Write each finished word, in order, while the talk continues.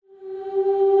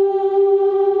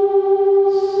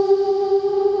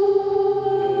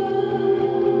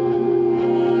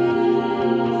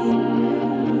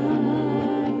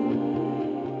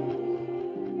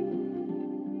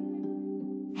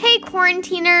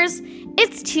listeners.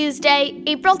 It's Tuesday,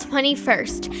 April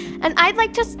 21st, and I'd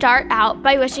like to start out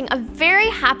by wishing a very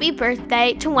happy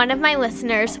birthday to one of my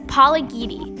listeners, Paula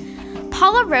Guidi.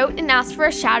 Paula wrote and asked for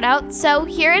a shout-out, so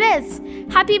here it is.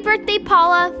 Happy birthday,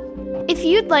 Paula! If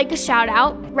you'd like a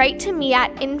shout-out, write to me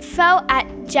at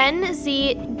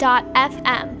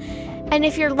info@genz.fm. And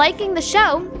if you're liking the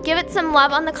show, give it some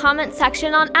love on the comment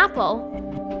section on Apple.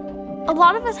 A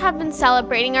lot of us have been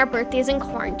celebrating our birthdays in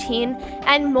quarantine,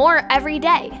 and more every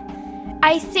day.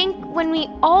 I think when we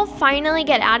all finally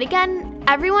get out again,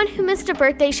 everyone who missed a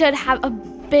birthday should have a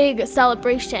big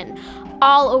celebration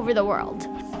all over the world.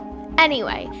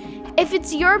 Anyway, if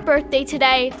it's your birthday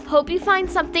today, hope you find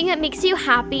something that makes you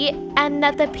happy and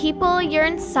that the people you're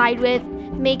inside with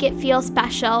make it feel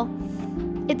special.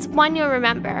 It's one you'll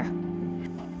remember.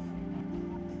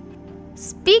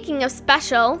 Speaking of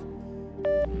special,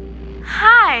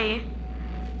 hi,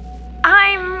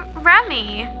 I'm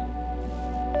Remy.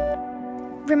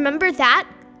 Remember that?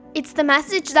 It's the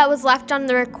message that was left on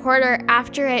the recorder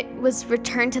after it was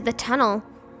returned to the tunnel.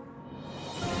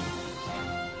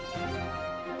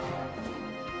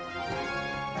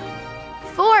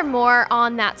 For more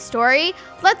on that story,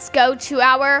 let's go to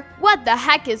our What the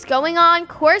Heck is Going On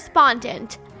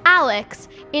correspondent, Alex,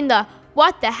 in the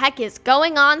What the Heck is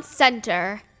Going On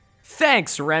Center.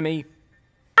 Thanks, Remy.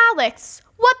 Alex,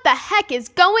 what the heck is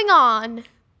going on?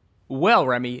 Well,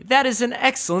 Remy, that is an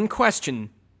excellent question.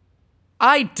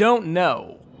 I don't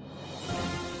know.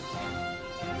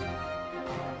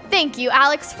 Thank you,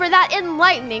 Alex, for that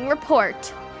enlightening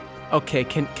report. Okay,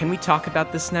 can we talk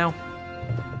about this now?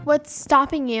 What's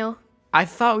stopping you? I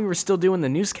thought we were still doing the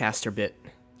newscaster bit.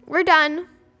 We're done.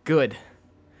 Good.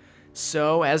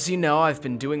 So, as you know, I've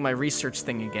been doing my research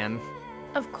thing again.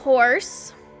 Of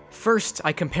course. First,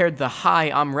 I compared the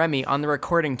 "Hi, I'm Remy" on the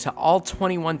recording to all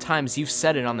 21 times you've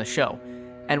said it on the show.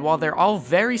 And while they're all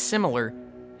very similar,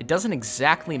 it doesn't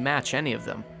exactly match any of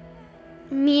them.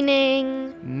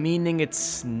 Meaning? Meaning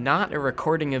it's not a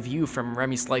recording of you from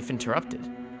Remy's Life Interrupted.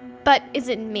 But is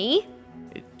it me?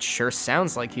 It sure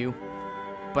sounds like you.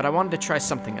 But I wanted to try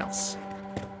something else.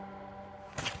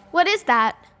 What is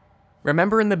that?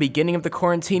 Remember in the beginning of the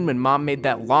quarantine when Mom made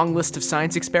that long list of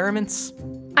science experiments?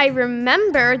 I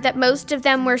remember that most of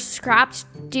them were scrapped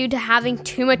due to having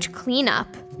too much cleanup.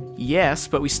 Yes,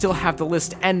 but we still have the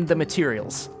list and the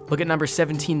materials. Look at number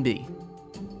 17B.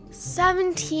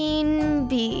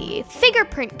 17B.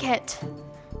 Fingerprint kit.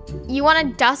 You want to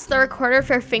dust the recorder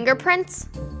for fingerprints?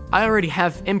 I already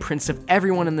have imprints of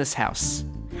everyone in this house.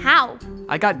 How?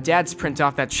 I got Dad's print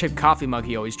off that chipped coffee mug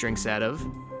he always drinks out of.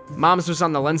 Mom's was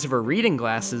on the lens of her reading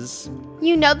glasses.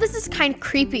 You know this is kind of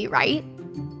creepy, right?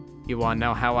 You wanna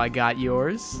know how I got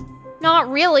yours?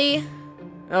 Not really.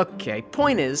 Okay,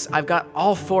 point is, I've got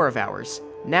all 4 of ours.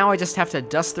 Now I just have to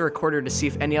dust the recorder to see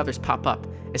if any others pop up,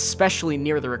 especially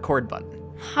near the record button.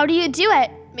 How do you do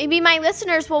it? Maybe my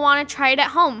listeners will want to try it at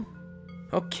home.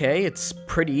 Okay, it's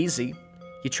pretty easy.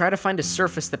 You try to find a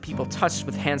surface that people touched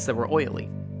with hands that were oily.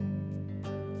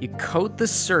 You coat the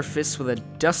surface with a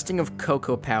dusting of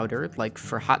cocoa powder, like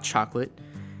for hot chocolate.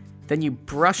 Then you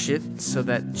brush it so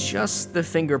that just the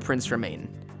fingerprints remain.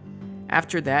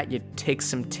 After that, you take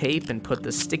some tape and put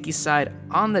the sticky side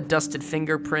on the dusted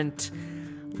fingerprint,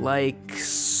 like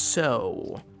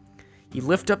so. You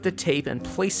lift up the tape and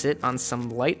place it on some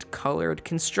light-colored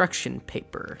construction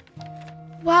paper.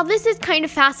 While this is kind of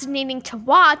fascinating to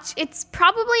watch, it's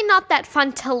probably not that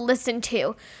fun to listen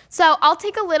to. So I'll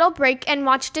take a little break and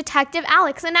watch Detective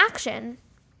Alex in action.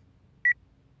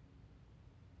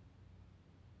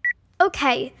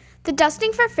 Okay, the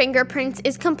dusting for fingerprints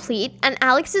is complete and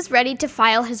Alex is ready to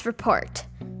file his report.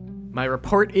 My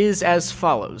report is as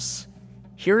follows.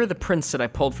 Here are the prints that I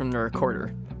pulled from the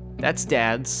recorder. That's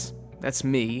Dad's, that's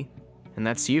me, and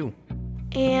that's you.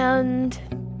 And?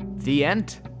 The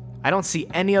end. I don't see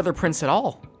any other prints at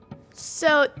all.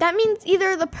 So that means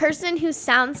either the person who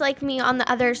sounds like me on the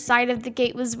other side of the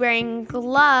gate was wearing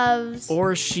gloves.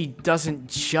 Or she doesn't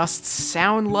just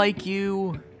sound like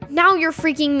you. Now you're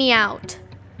freaking me out.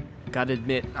 Gotta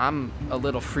admit, I'm a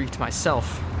little freaked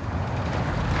myself.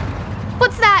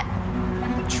 What's that?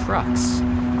 Trucks.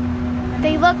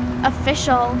 They look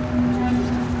official.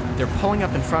 They're pulling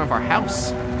up in front of our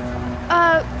house.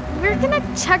 We're gonna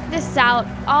check this out.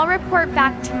 I'll report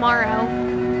back tomorrow.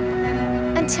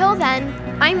 Until then,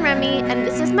 I'm Remy, and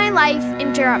this is my Life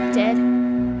Interrupted.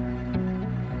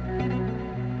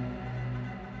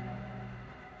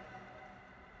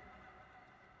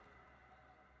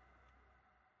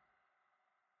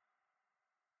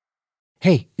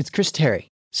 Hey, it's Chris Terry,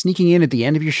 sneaking in at the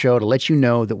end of your show to let you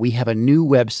know that we have a new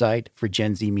website for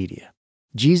Gen Z Media.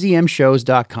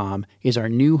 gzmshows.com is our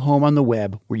new home on the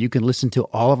web where you can listen to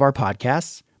all of our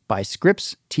podcasts, buy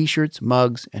scripts, t-shirts,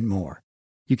 mugs, and more.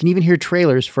 You can even hear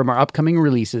trailers from our upcoming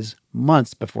releases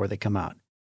months before they come out.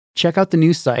 Check out the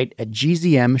new site at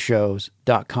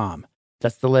gzmshows.com.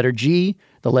 That's the letter G,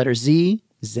 the letter Z,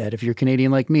 Z if you're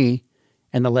Canadian like me,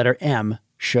 and the letter M,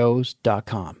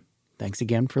 shows.com. Thanks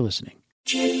again for listening.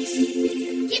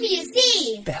 Give me a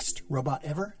Z!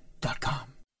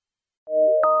 BestRobotEver.com.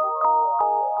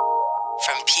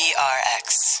 From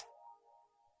PRX.